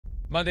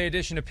Monday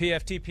edition of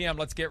PFTPM.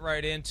 Let's get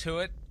right into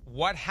it.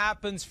 What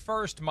happens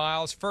first,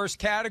 Myles? First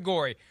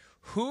category.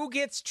 Who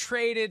gets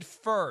traded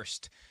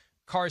first?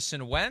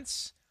 Carson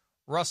Wentz,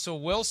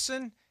 Russell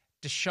Wilson,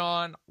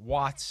 Deshaun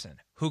Watson.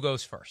 Who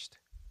goes first?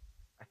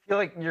 I feel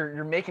like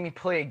you're making me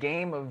play a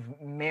game of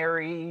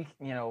murder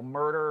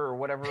or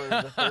whatever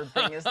the third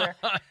thing is there.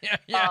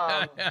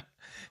 Yeah,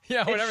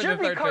 whatever the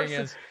third thing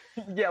is.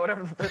 Yeah,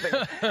 whatever the third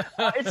thing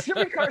is. It should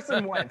be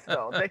Carson Wentz,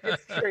 though, that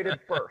gets traded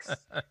first,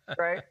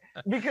 right?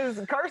 Because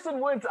Carson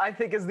Wentz, I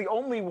think, is the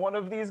only one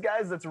of these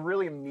guys that's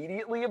really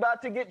immediately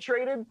about to get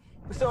traded.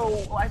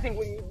 So I think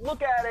when you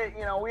look at it,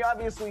 we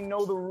obviously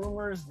know the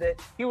rumors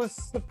that he was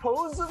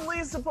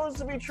supposedly supposed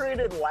to be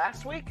traded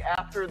last week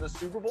after the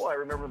Super Bowl. I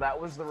remember that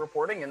was the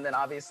reporting, and then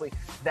obviously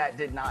that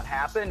did not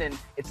happen, and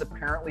it's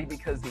apparently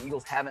because the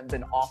Eagles haven't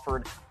been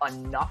offered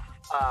enough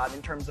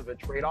in terms of a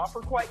trade offer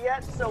quite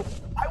yet. So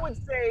I would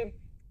say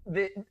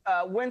that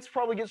Wentz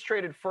probably gets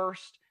traded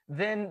first,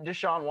 then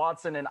Deshaun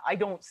Watson, and I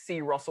don't see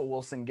Russell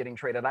Wilson getting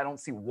traded. I don't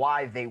see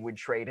why they would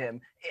trade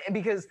him,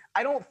 because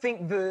I don't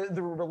think the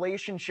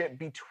relationship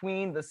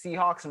between the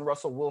Seahawks and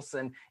Russell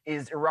Wilson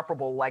is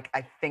irreparable like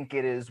I think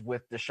it is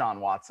with Deshaun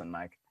Watson,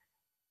 Mike.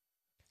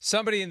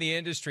 Somebody in the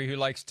industry who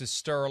likes to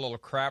stir a little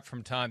crap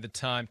from time to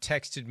time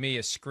texted me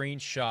a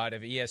screenshot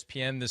of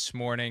ESPN this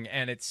morning,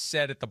 and it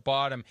said at the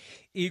bottom,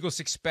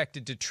 Eagles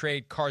expected to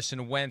trade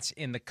Carson Wentz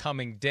in the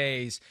coming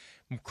days.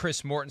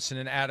 Chris Mortensen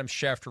and Adam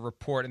Schefter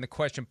report, and the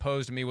question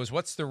posed to me was,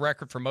 what's the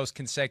record for most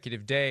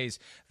consecutive days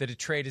that a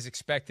trade is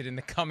expected in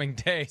the coming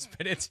days?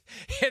 But it's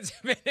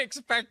been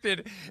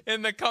expected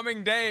in the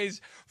coming days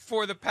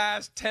for the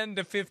past 10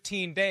 to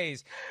 15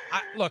 days.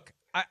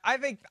 I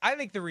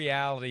think the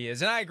reality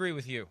is, and I agree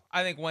with you,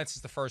 I think Wentz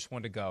is the first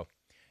one to go.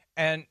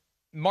 And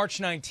March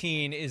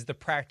 19 is the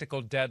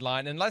practical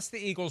deadline. Unless the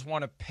Eagles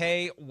want to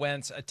pay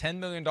Wentz a $10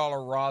 million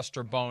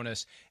roster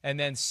bonus and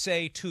then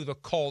say to the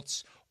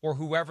Colts or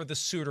whoever the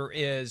suitor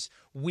is,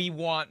 we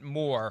want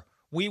more.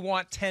 We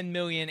want $10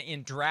 million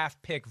in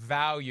draft pick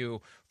value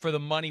for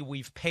the money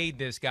we've paid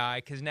this guy,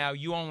 because now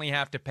you only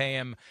have to pay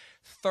him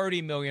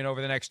 $30 million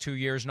over the next 2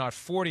 years, not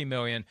 $40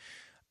 million.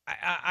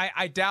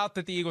 I doubt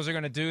that the Eagles are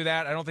going to do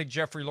that. I don't think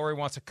Jeffrey Lurie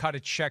wants to cut a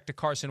check to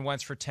Carson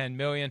Wentz for $10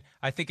 million.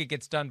 I think it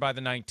gets done by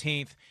the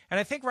 19th. And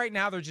I think right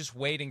now they're just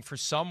waiting for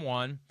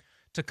someone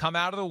to come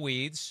out of the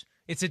weeds.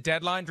 It's a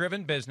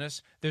deadline-driven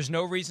business. There's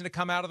no reason to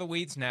come out of the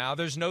weeds now.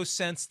 There's no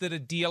sense that a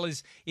deal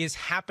is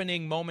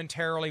happening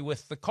momentarily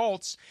with the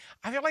Colts.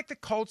 I feel like the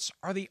Colts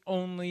are the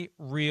only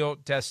real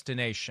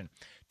destination.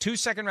 2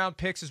 second-round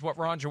picks is what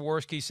Ron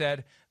Jaworski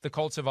said the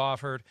Colts have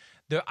offered.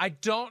 I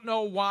don't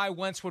know why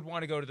Wentz would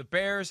want to go to the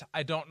Bears.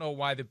 I don't know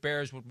why the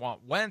Bears would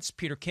want Wentz.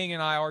 Peter King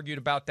and I argued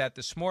about that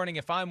this morning.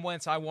 If I'm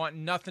Wentz, I want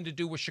nothing to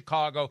do with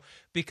Chicago,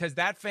 because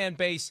that fan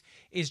base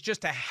is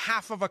just a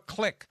half of a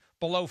click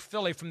below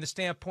Philly from the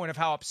standpoint of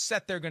how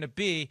upset they're going to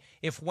be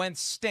if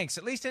Wentz stinks.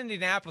 At least in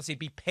Indianapolis, he'd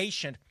be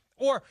patient.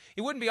 Or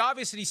it wouldn't be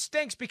obvious that he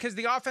stinks because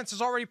the offense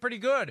is already pretty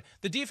good.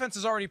 The defense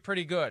is already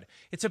pretty good.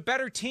 It's a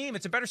better team.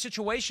 It's a better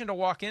situation to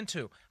walk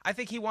into. I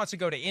think he wants to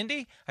go to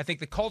Indy. I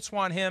think the Colts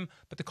want him,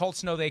 but the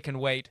Colts know they can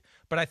wait.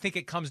 But I think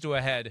it comes to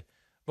a head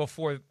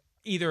before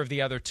either of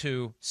the other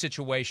two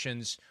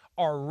situations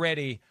are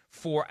ready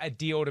for a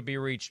deal to be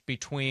reached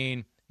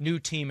between new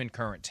team and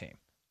current team.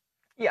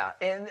 Yeah,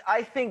 and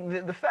I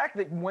think the fact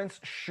that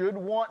Wentz should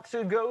want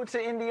to go to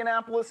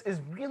Indianapolis is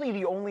really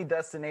the only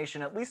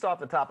destination, at least off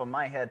the top of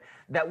my head,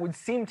 that would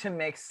seem to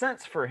make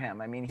sense for him.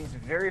 I mean, he's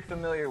very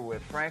familiar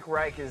with Frank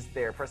Reich is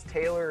there. Press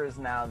Taylor is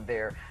now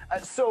there.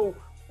 So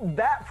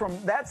that from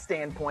that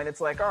standpoint,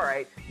 it's like, all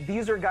right,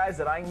 these are guys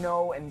that I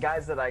know and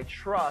guys that I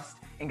trust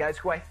and guys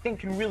who I think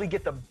can really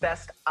get the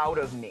best out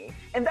of me.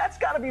 And that's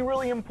got to be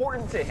really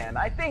important to him.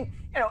 I think,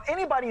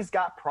 anybody's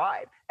got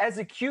pride. As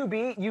a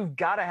QB, you've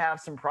got to have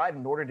some pride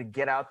in order to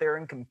get out there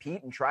and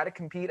compete and try to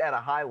compete at a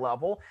high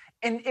level.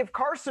 And if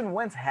Carson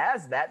Wentz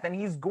has that, then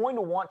he's going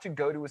to want to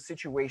go to a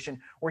situation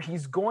where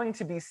he's going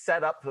to be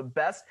set up the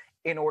best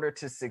in order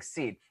to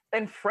succeed.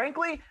 And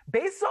frankly,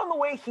 based on the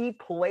way he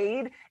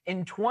played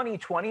in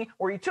 2020,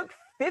 where he took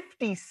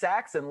 50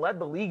 sacks and led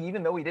the league,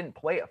 even though he didn't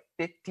play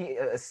a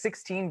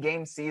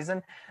 16-game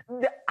season,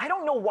 I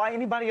don't know why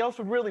anybody else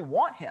would really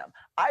want him.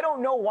 I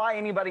don't know why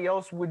anybody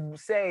else would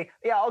say,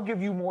 yeah, I'll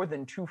give you more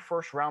than 2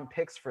 first-round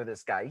picks for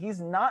this guy. He's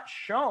not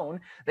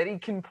shown that he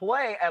can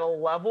play at a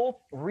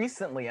level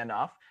recently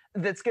enough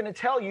that's going to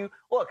tell you,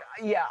 look,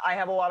 yeah, I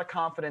have a lot of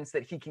confidence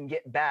that he can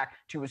get back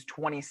to his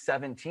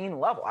 2017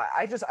 level.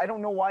 I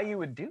don't know why you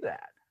would do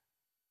that.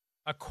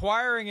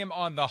 Acquiring him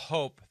on the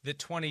hope that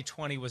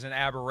 2020 was an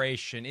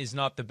aberration is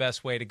not the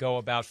best way to go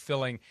about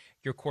filling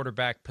your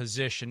quarterback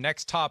position.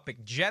 Next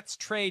topic, Jets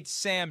trade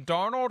Sam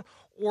Darnold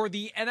or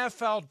the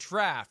NFL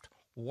draft?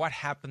 What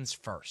happens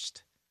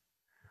first?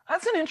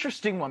 That's an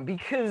interesting one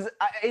because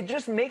it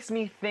just makes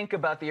me think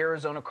about the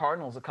Arizona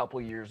Cardinals a couple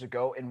years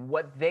ago and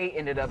what they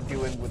ended up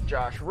doing with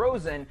Josh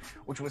Rosen,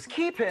 which was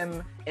keep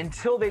him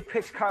until they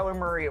picked Kyler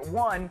Murray at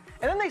 1, and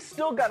then they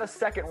still got a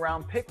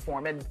second-round pick for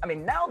him. And I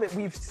mean, now that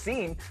we've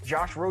seen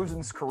Josh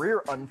Rosen's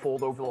career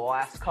unfold over the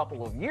last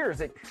couple of years,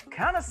 it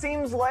kind of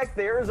seems like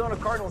the Arizona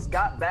Cardinals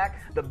got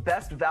back the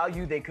best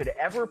value they could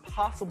ever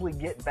possibly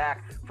get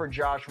back for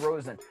Josh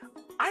Rosen.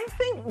 I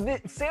think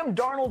that Sam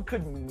Darnold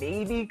could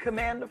maybe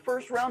command a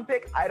first-round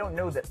pick. I don't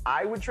know that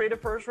I would trade a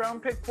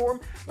first-round pick for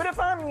him, but if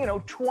I'm,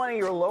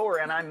 20 or lower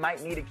and I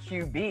might need a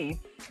QB,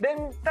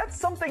 then that's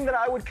something that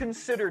I would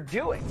consider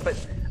doing. But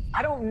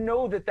I don't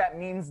know that that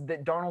means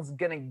that Darnold's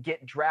going to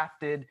get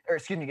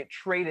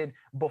traded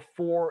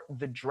before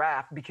the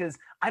draft, because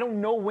I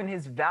don't know when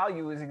his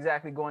value is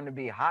exactly going to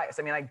be highest.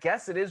 I mean, I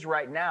guess it is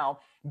right now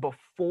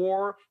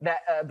before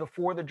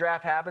the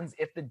draft happens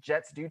if the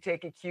Jets do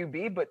take a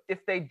QB, but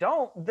if they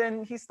don't,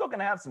 then he's still going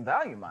to have some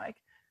value, Mike.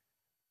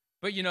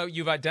 But,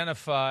 you've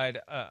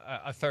identified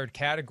a third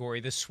category,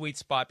 the sweet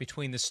spot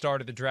between the start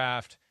of the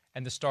draft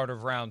and the start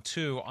of round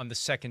 2 on the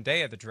second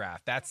day of the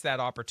draft. That's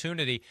that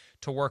opportunity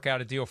to work out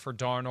a deal for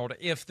Darnold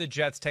if the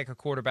Jets take a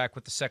quarterback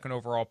with the second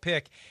overall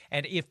pick,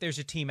 and if there's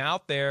a team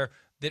out there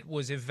that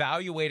was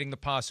evaluating the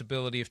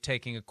possibility of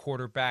taking a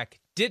quarterback,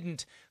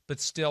 didn't, but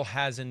still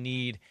has a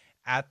need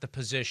at the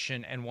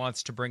position and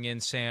wants to bring in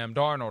Sam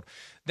Darnold.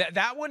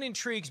 That one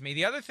intrigues me.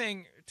 The other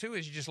thing, too,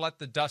 is you just let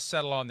the dust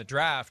settle on the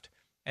draft,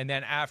 and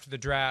then after the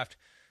draft,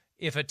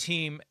 if a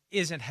team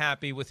isn't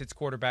happy with its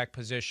quarterback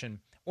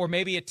position, or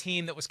maybe a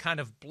team that was kind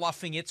of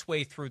bluffing its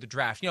way through the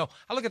draft.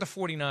 I look at the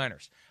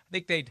 49ers. I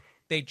think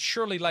they'd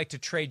surely like to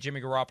trade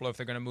Jimmy Garoppolo if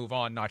they're going to move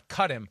on, not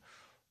cut him.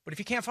 But if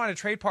you can't find a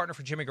trade partner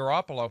for Jimmy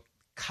Garoppolo,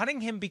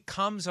 cutting him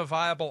becomes a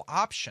viable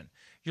option.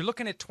 You're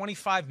looking at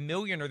 $25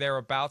 million or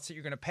thereabouts that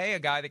you're going to pay a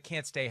guy that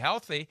can't stay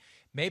healthy.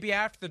 Maybe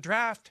after the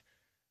draft,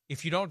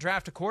 if you don't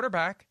draft a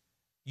quarterback,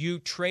 you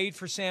trade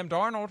for Sam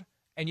Darnold,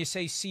 and you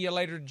say, see you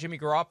later to Jimmy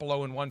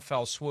Garoppolo in one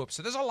fell swoop.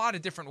 So there's a lot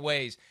of different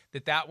ways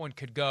that one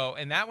could go,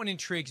 and that one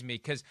intrigues me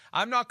because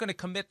I'm not going to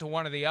commit to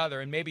one or the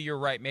other, and maybe you're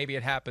right. Maybe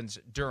it happens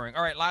during.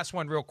 All right, last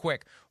one real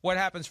quick. What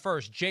happens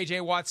first?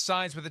 J.J. Watt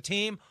signs with a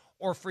team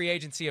or free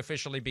agency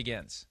officially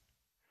begins?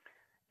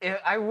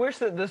 I wish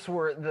that this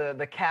were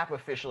the cap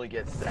officially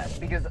gets set,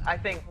 because I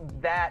think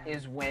that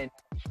is when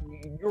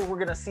we're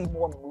going to see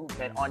more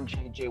movement on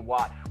J.J.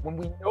 Watt. When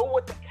we know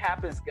what the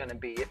cap is going to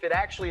be, if it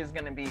actually is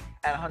going to be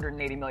at $180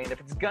 million,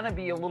 if it's going to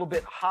be a little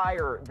bit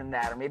higher than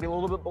that, or maybe a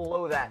little bit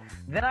below that,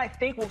 then I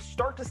think we'll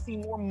start to see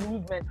more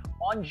movement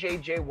on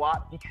J.J.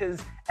 Watt, because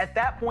at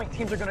that point,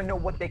 teams are going to know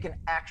what they can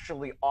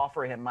actually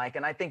offer him, Mike.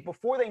 And I think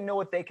before they know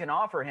what they can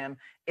offer him,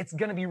 it's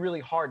going to be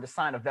really hard to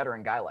sign a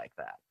veteran guy like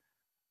that.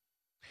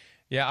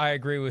 Yeah, I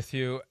agree with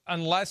you.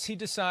 Unless he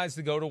decides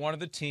to go to one of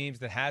the teams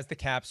that has the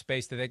cap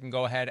space that they can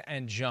go ahead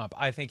and jump.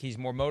 I think he's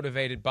more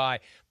motivated by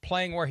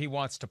playing where he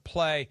wants to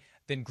play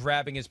than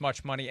grabbing as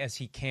much money as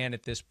he can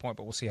at this point,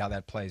 but we'll see how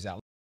that plays out.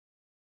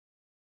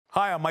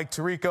 Hi, I'm Mike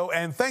Tirico,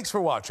 and thanks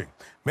for watching.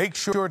 Make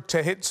sure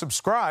to hit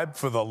subscribe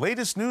for the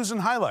latest news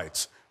and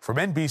highlights from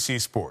NBC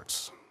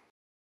Sports.